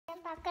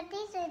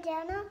Socrates and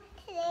Jonah,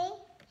 today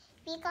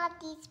we got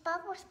these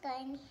bubbles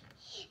going.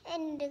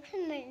 And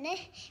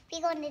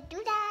we're going to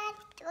do that.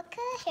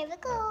 Okay, here we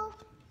go.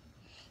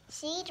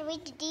 See,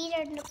 these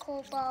are the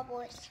cool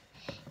bubbles.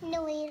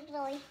 No, we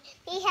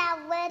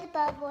have red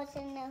bubbles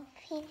and the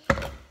pink.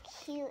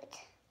 Cute.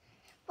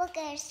 Look,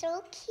 they're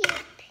so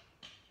cute.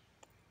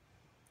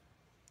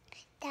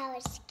 That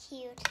was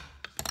cute.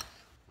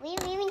 We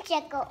even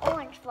check the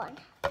orange one.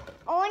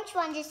 Orange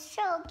one is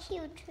so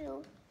cute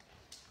too.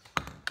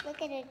 Look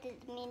at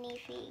the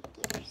mini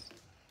figures.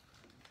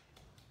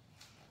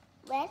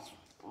 Let's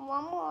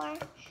one more.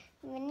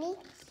 Mini.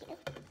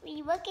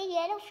 We look at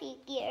yellow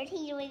figures.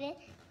 He's doing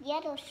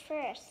yellows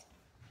first.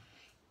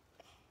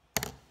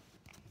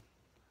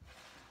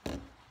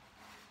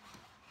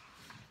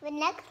 The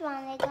next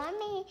one is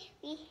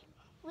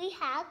we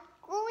have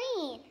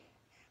green.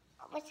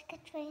 Oh, what's the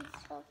train?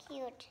 So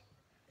cute.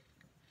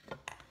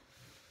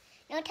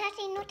 No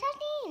touching, no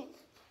touching.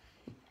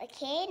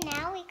 Okay,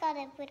 now we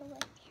gotta put it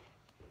with.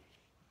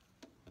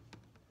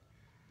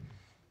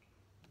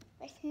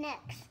 What's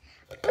next?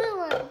 A blue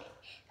one.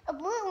 A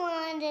blue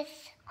one is,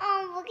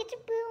 look at the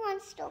blue one,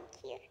 so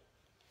cute.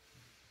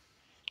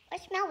 I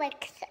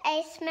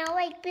smell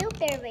like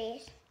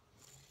blueberries.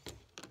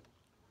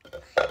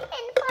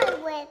 And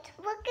Violet,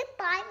 look at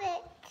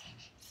Violet.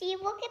 See,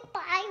 look at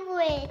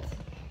Violet.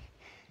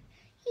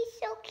 He's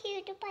so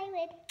cute,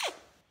 Violet.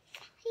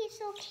 He's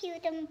so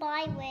cute and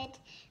Violet.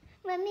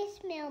 Let me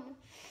smell.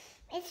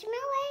 It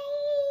smells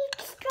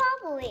like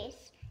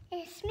strawberries.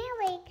 It smells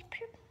like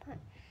purple.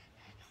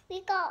 We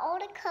got all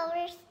the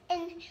colors,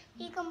 and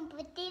we can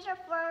put these are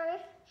for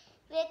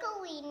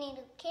wiggling,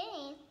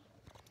 okay?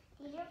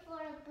 These are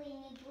for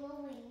being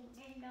glowing,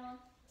 and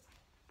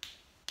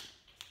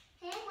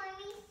hey, let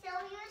me show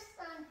you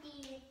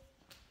something.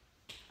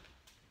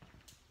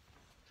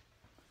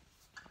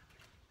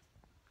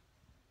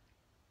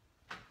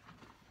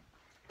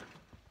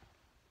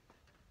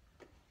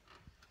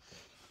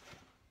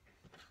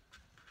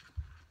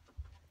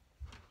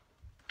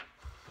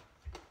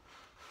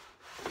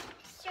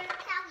 Sure,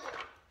 tell you.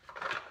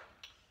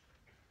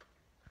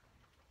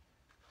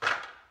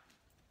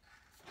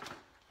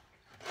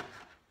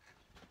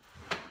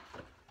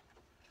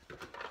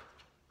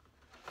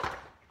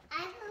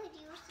 I'm going to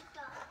use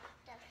the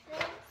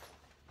fins.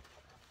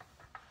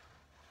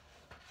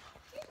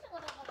 This is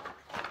what I'm going to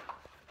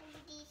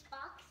move these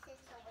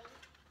boxes away.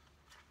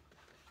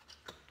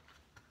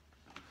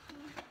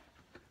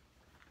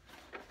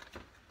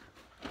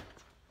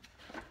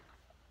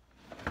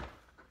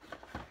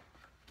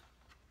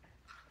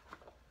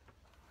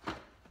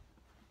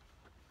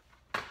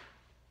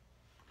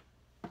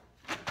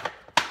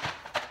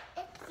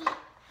 Let's see.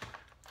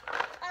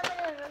 I'm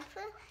going to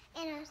put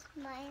in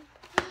my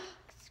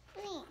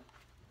screen.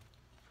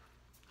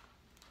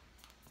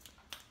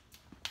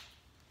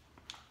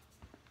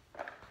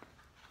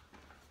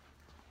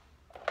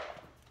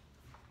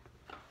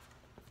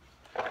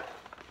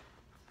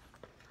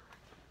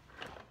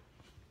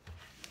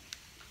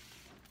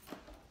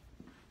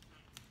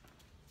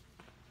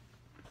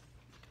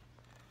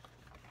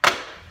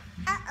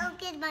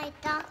 Get my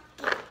dog.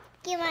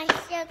 Get my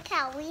Sir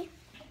Cowie.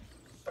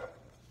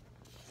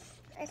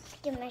 Let's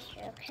get my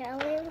Sir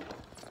Cowie.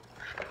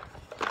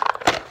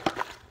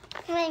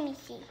 Let me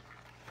see.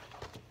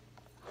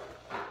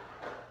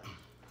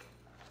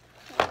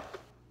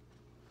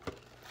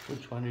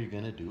 Which one are you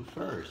going to do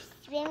first?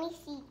 Let me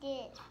see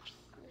this.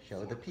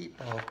 Show the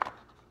people.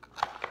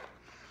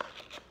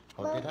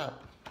 Hold it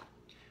up.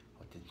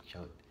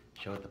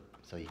 Show it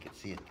so you can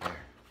see it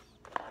there.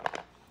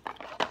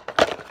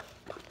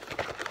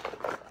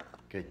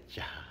 Good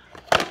job.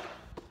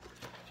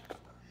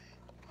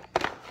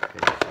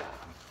 Good job.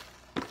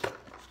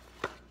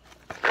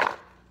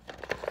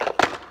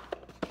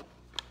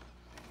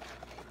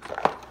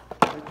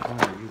 Which one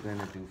are you going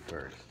to do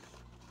first?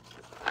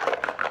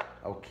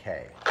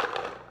 Okay.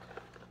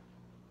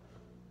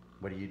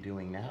 What are you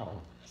doing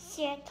now?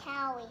 Sir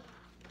Cowie.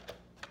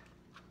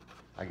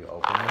 Are you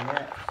opening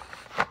it?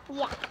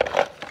 Yeah.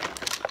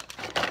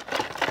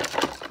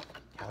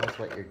 Tell us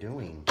what you're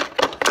doing.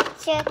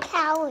 Sir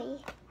Cowie.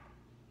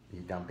 You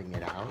dumping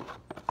it out?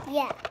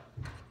 Yeah.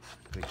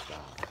 Good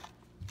job.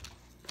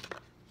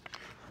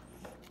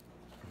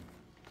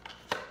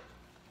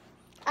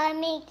 I'm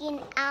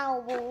making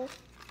owl.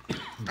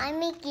 I'm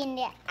making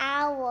the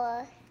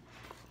owl.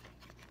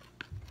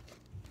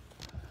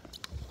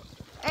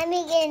 I'm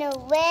making a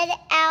red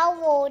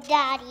owl,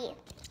 Daddy.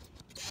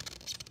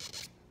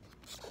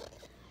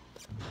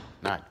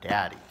 Not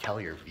Daddy.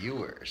 Tell your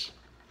viewers.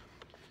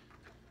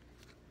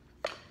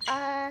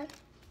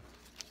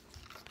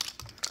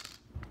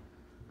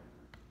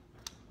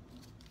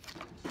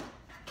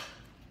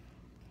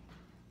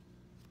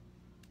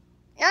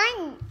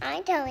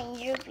 I'm telling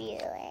your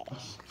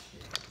viewers.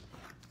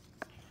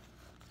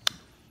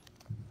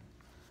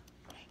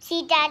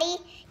 See, Daddy,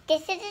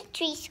 this is a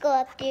tree go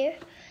up there.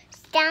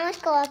 Down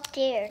go up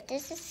there.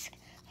 This is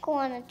go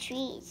on the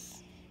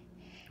trees.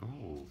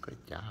 Oh, good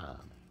job.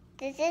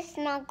 This is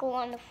not go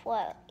on the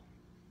floor.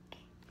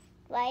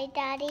 Right,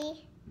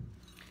 Daddy?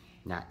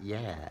 Not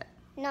yet.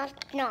 Not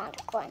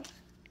one.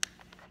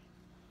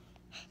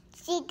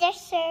 See,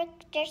 there's a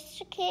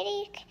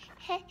kitty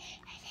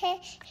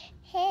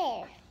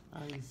here.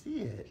 Oh, you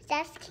see it.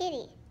 That's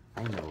Kitty.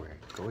 I know where.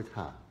 Go with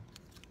Huh.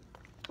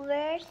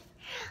 Where's...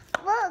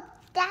 Look,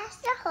 that's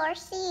the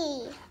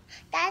horsey.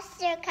 That's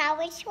the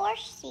cowboy's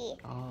horsey.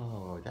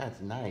 Oh,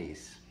 that's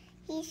nice.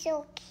 He's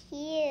so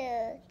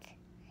cute.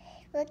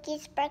 Look,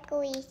 he's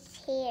sparkly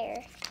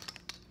hair.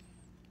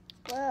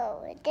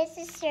 Whoa, this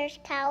is there's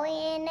cow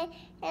and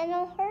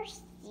a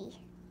horsey.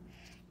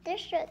 They're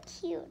so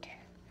cute.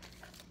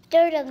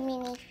 They're the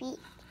mini feet.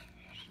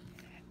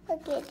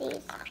 Look at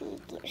these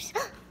figures.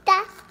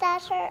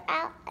 That's her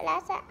owl.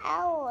 That's our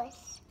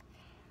owls.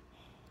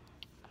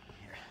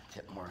 Here,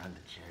 tip more on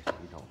the chair so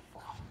you don't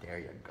fall. There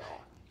you go.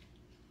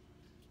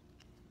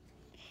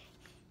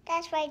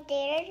 That's right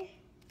there.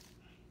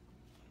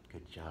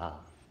 Good job.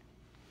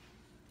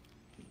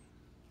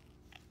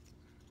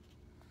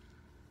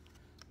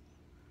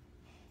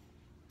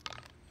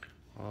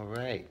 All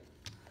right.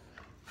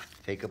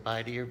 Say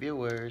goodbye to your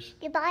viewers.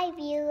 Goodbye,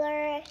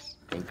 viewers.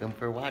 Thank them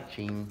for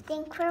watching.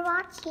 Thanks for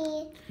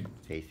watching.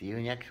 Say see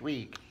you next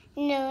week.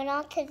 No,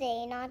 not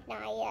today. Not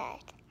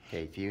yet.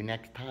 Okay, see you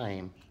next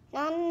time.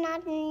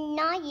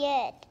 Not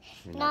yet.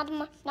 You're Not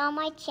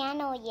my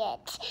channel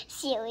yet.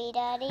 Silly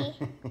Daddy.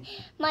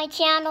 My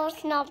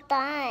channel's not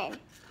done.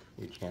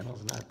 Your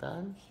channel's not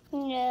done?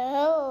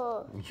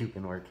 No. You've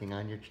been working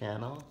on your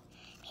channel?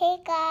 Hey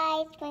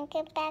guys,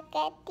 welcome back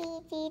at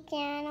DG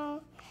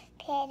channel.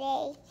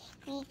 Today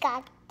we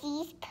got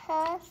these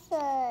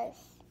puzzles.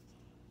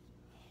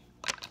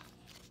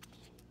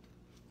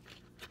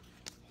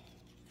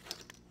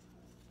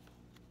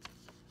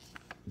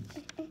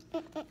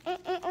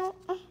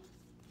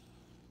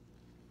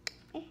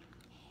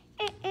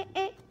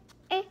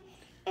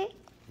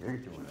 You're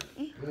doing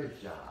a good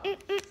job.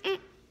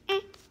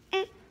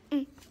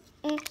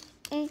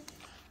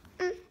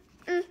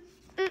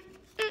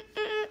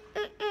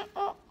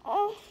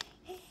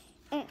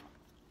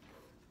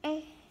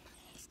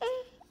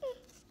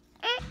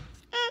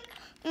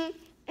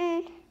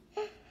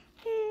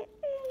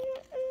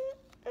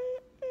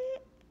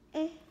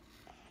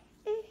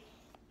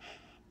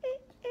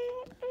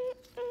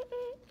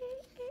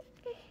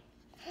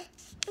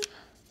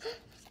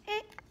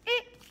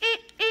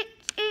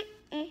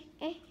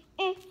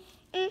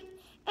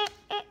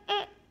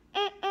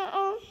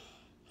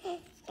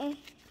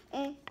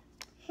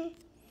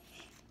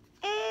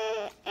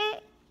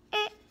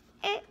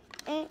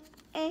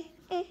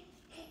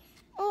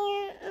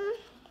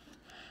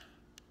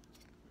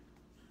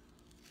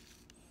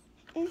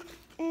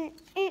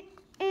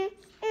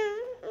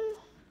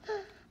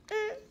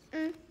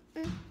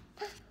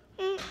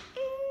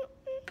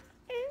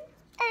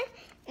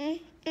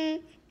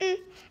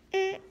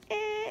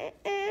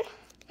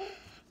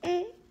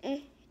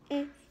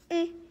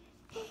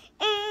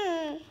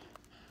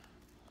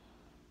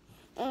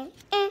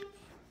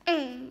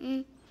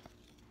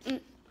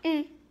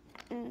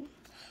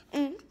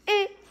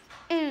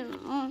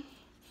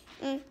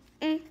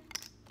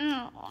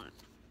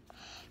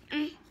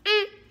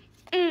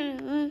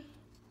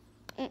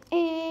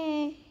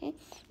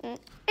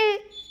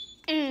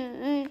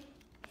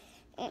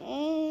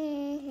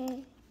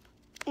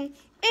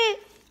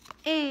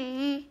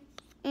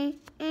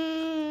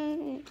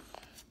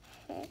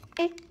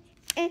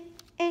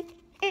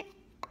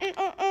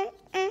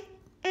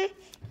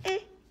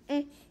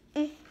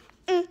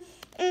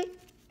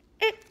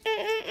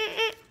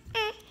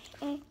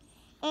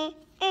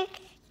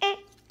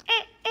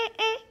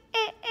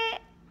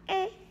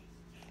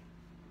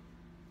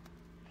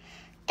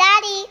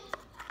 Daddy.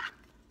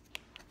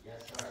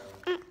 Yes, sir.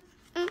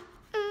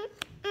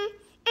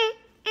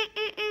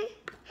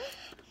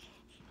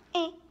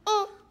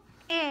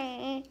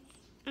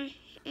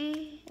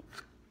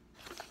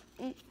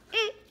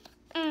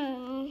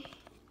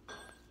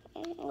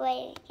 Where did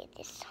I get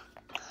this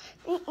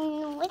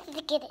song? Where did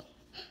I get it?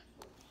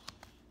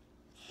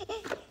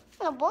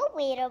 A boat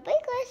with a big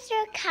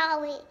Mr.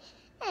 Cowie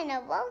and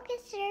a boat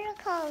Mr.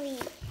 Cowie.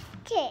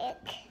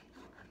 Tick.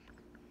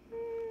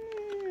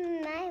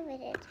 I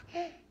would it.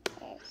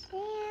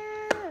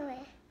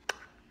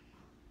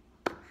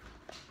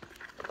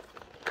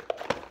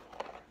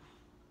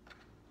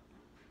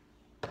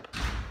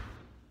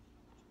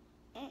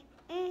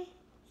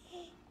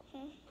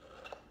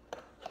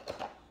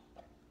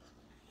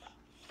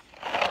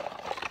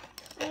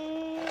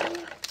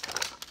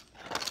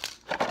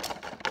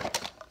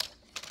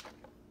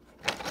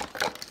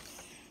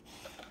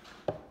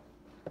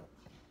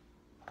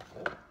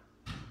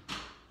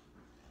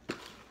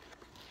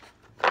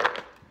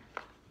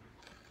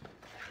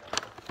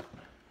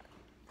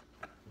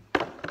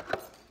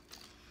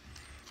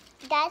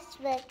 That's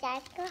what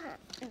that's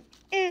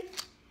going.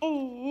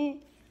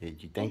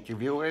 Did you thank your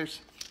viewers?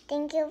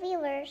 Thank you,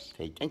 viewers.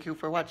 Say thank you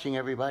for watching,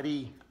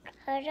 everybody.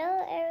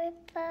 Hello,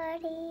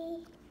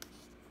 everybody.